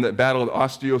young man that battled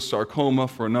osteosarcoma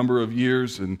for a number of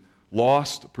years and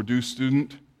lost, a Purdue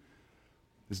student.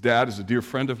 His dad is a dear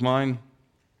friend of mine.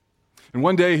 And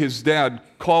one day his dad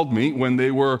called me when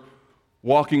they were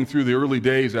walking through the early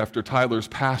days after Tyler's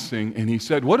passing, and he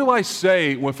said, "What do I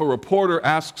say if a reporter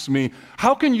asks me,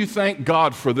 how can you thank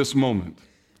God for this moment?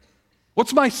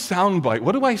 What's my soundbite?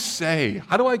 What do I say?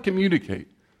 How do I communicate?"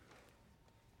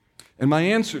 And my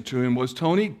answer to him was,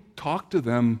 "Tony, talk to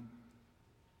them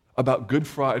about Good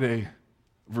Friday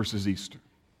versus Easter."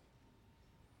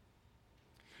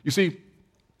 You see,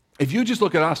 if you just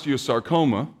look at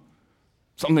osteosarcoma,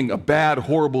 a bad,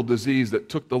 horrible disease that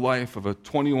took the life of a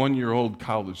 21-year-old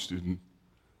college student,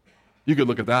 you could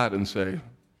look at that and say,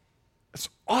 it's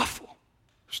awful.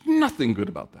 There's nothing good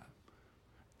about that.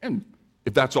 And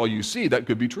if that's all you see, that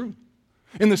could be true.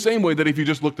 In the same way that if you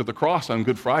just looked at the cross on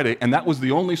Good Friday and that was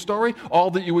the only story,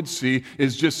 all that you would see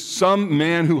is just some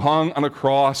man who hung on a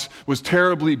cross, was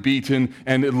terribly beaten,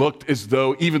 and it looked as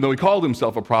though, even though he called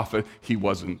himself a prophet, he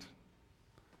wasn't.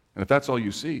 And if that's all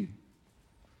you see,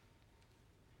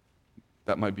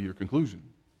 that might be your conclusion.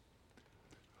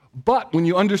 But when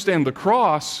you understand the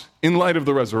cross in light of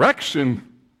the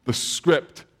resurrection, the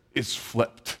script is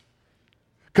flipped.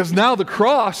 Because now the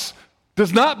cross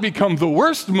does not become the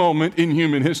worst moment in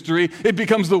human history. It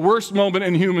becomes the worst moment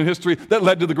in human history that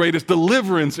led to the greatest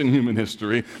deliverance in human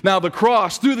history. Now the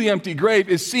cross, through the empty grave,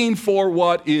 is seen for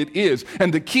what it is.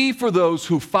 And the key for those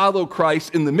who follow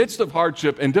Christ in the midst of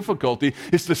hardship and difficulty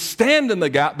is to stand in the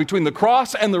gap between the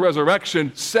cross and the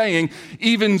resurrection, saying,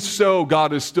 even so,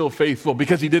 God is still faithful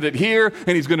because he did it here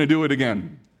and he's going to do it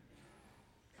again.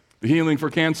 The healing for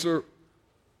cancer,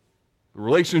 the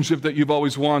relationship that you've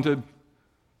always wanted,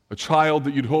 a child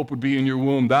that you'd hope would be in your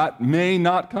womb, that may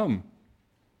not come.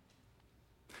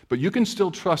 But you can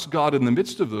still trust God in the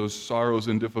midst of those sorrows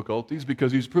and difficulties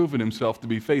because he's proven himself to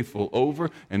be faithful over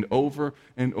and over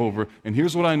and over. And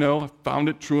here's what I know, I've found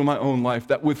it true in my own life,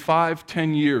 that with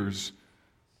 5-10 years,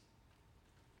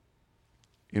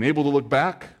 and able to look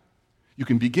back, you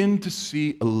can begin to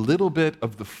see a little bit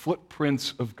of the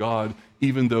footprints of God,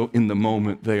 even though in the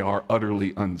moment they are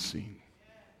utterly unseen.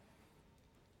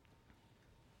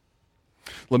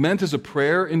 Lament is a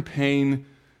prayer in pain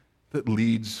that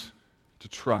leads to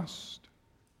trust.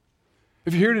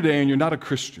 If you're here today and you're not a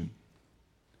Christian,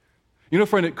 you know,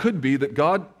 friend, it could be that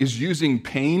God is using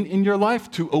pain in your life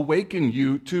to awaken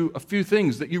you to a few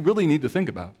things that you really need to think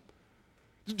about.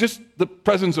 Just the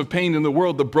presence of pain in the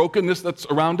world, the brokenness that's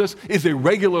around us, is a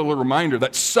regular reminder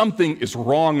that something is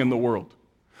wrong in the world.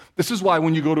 This is why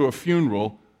when you go to a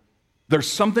funeral, there's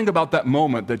something about that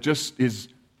moment that just is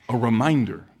a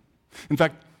reminder. In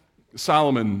fact,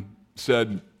 Solomon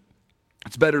said,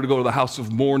 it's better to go to the house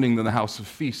of mourning than the house of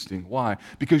feasting. Why?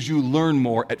 Because you learn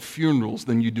more at funerals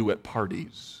than you do at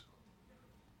parties.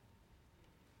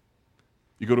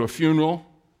 You go to a funeral,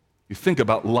 you think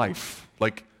about life,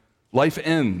 like life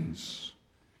ends.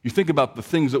 You think about the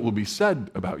things that will be said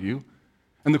about you.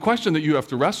 And the question that you have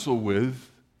to wrestle with,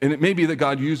 and it may be that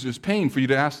God uses pain for you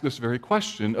to ask this very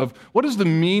question of, what is the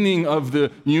meaning of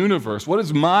the universe? What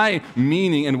is my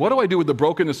meaning? And what do I do with the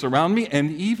brokenness around me?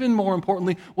 And even more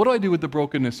importantly, what do I do with the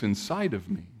brokenness inside of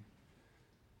me?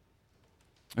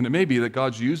 And it may be that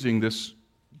God's using this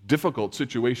difficult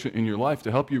situation in your life to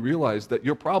help you realize that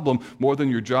your problem, more than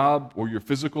your job or your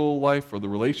physical life or the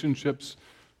relationships,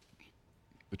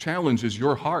 the challenge is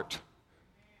your heart.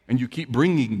 And you keep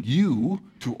bringing you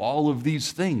to all of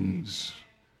these things.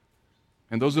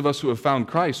 And those of us who have found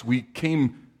Christ, we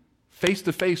came face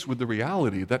to face with the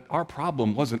reality that our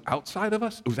problem wasn't outside of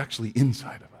us, it was actually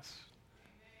inside of us.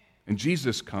 And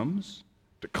Jesus comes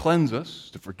to cleanse us,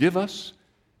 to forgive us,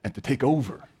 and to take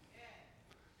over.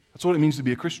 That's what it means to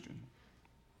be a Christian.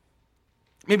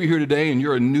 Maybe you're here today and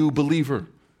you're a new believer.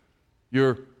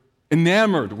 You're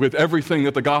enamored with everything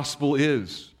that the gospel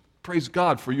is. Praise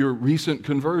God for your recent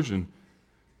conversion.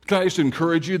 Can I just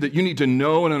encourage you that you need to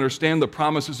know and understand the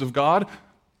promises of God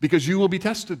because you will be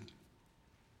tested.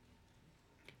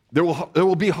 There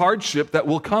will be hardship that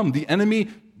will come. The enemy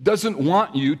doesn't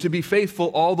want you to be faithful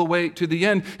all the way to the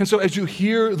end. And so as you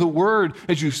hear the word,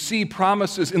 as you see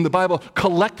promises in the Bible,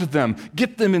 collect them,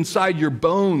 get them inside your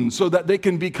bones so that they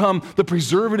can become the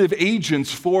preservative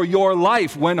agents for your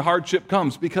life when hardship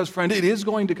comes. Because, friend, it is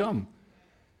going to come.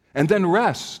 And then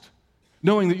rest,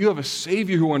 knowing that you have a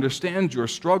Savior who understands your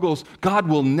struggles. God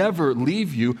will never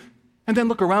leave you. And then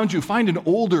look around you, find an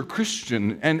older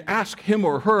Christian and ask him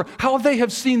or her how they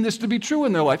have seen this to be true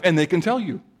in their life, and they can tell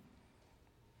you.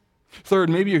 Third,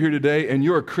 maybe you're here today and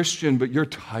you're a Christian, but you're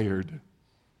tired.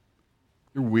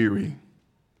 You're weary.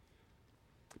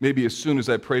 Maybe as soon as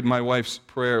I prayed my wife's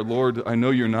prayer, Lord, I know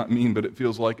you're not mean, but it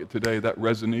feels like it today, that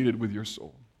resonated with your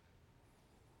soul.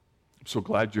 I'm so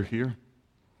glad you're here.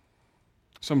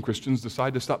 Some Christians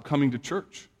decide to stop coming to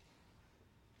church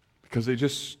because they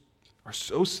just are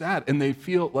so sad and they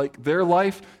feel like their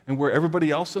life and where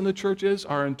everybody else in the church is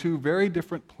are on two very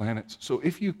different planets. So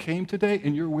if you came today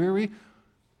and you're weary,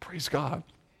 praise God.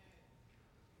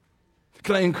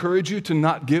 Can I encourage you to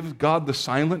not give God the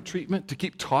silent treatment, to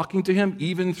keep talking to him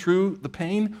even through the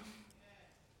pain?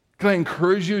 Can I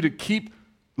encourage you to keep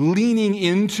leaning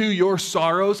into your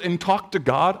sorrows and talk to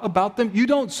God about them? You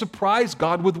don't surprise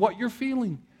God with what you're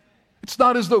feeling. It's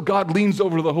not as though God leans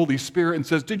over to the Holy Spirit and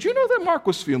says, did you know that Mark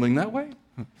was feeling that way?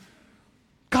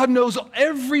 God knows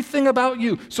everything about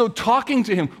you. So talking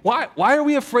to him, why are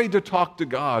we afraid to talk to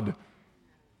God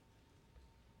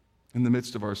in the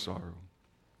midst of our sorrow?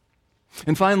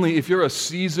 And finally, if you're a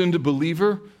seasoned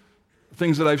believer,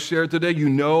 things that I've shared today you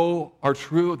know are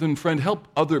true, then friend, help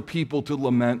other people to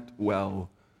lament well.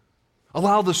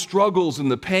 Allow the struggles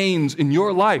and the pains in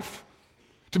your life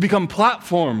to become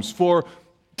platforms for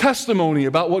testimony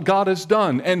about what God has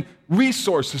done and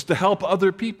resources to help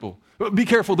other people. Be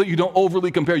careful that you don't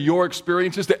overly compare your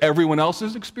experiences to everyone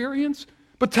else's experience,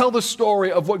 but tell the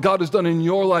story of what God has done in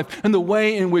your life and the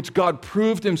way in which God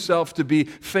proved himself to be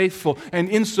faithful. And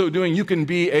in so doing, you can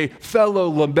be a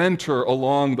fellow lamenter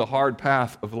along the hard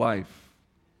path of life.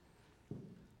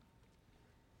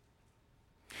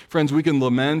 Friends, we can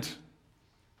lament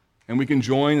and we can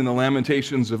join in the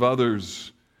lamentations of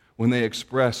others when they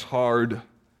express hard,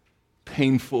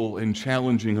 painful, and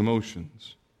challenging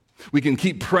emotions. We can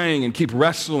keep praying and keep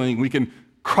wrestling. We can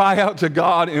cry out to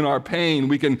God in our pain.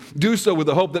 We can do so with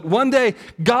the hope that one day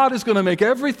God is going to make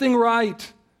everything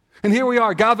right. And here we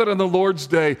are, gathered on the Lord's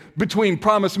Day between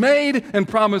promise made and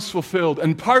promise fulfilled.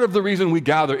 And part of the reason we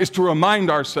gather is to remind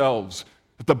ourselves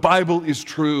that the Bible is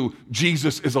true,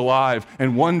 Jesus is alive,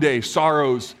 and one day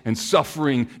sorrows and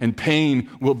suffering and pain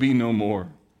will be no more.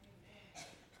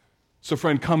 So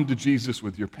friend, come to Jesus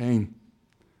with your pain.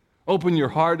 Open your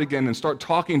heart again and start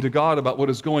talking to God about what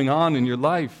is going on in your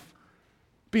life.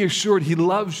 Be assured he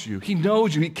loves you. He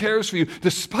knows you. He cares for you,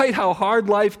 despite how hard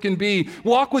life can be.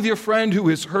 Walk with your friend who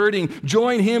is hurting.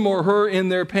 Join him or her in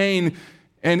their pain.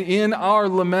 And in our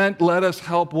lament, let us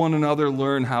help one another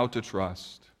learn how to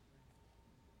trust.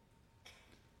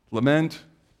 Lament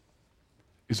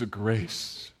is a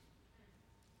grace,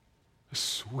 a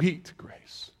sweet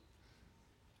grace,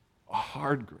 a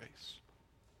hard grace.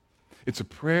 It's a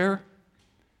prayer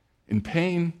in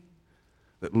pain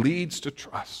that leads to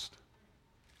trust.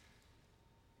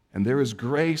 And there is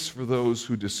grace for those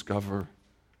who discover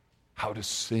how to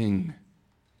sing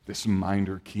this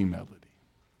minor key melody.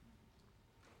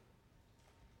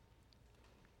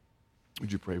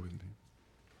 Would you pray with me?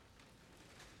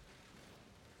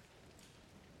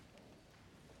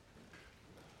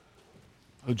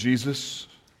 Oh, Jesus,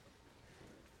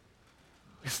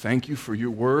 we thank you for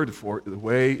your word, for the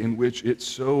way in which it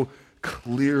so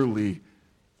clearly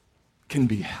can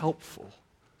be helpful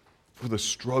for the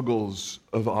struggles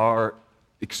of our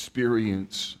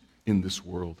experience in this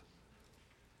world.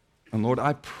 And Lord,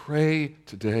 I pray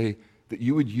today that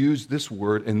you would use this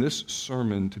word and this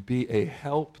sermon to be a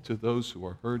help to those who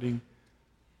are hurting.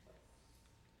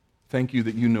 Thank you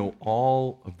that you know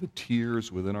all of the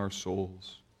tears within our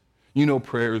souls. You know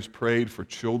prayers prayed for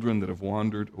children that have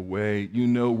wandered away. You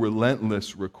know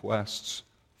relentless requests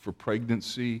for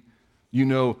pregnancy. You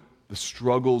know the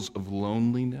struggles of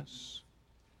loneliness.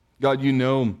 God, you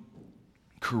know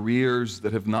careers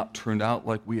that have not turned out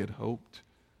like we had hoped.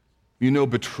 You know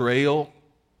betrayal,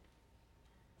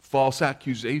 false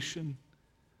accusation,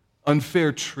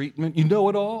 unfair treatment. You know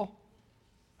it all.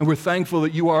 And we're thankful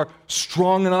that you are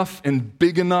strong enough and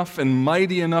big enough and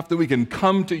mighty enough that we can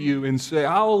come to you and say,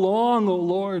 how long, O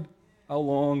Lord? How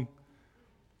long?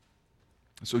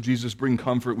 So Jesus, bring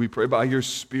comfort, we pray, by your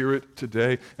Spirit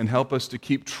today, and help us to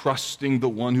keep trusting the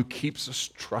one who keeps us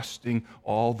trusting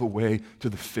all the way to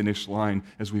the finish line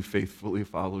as we faithfully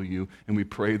follow you. And we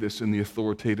pray this in the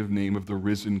authoritative name of the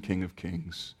risen King of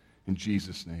Kings. In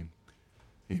Jesus' name,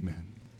 amen.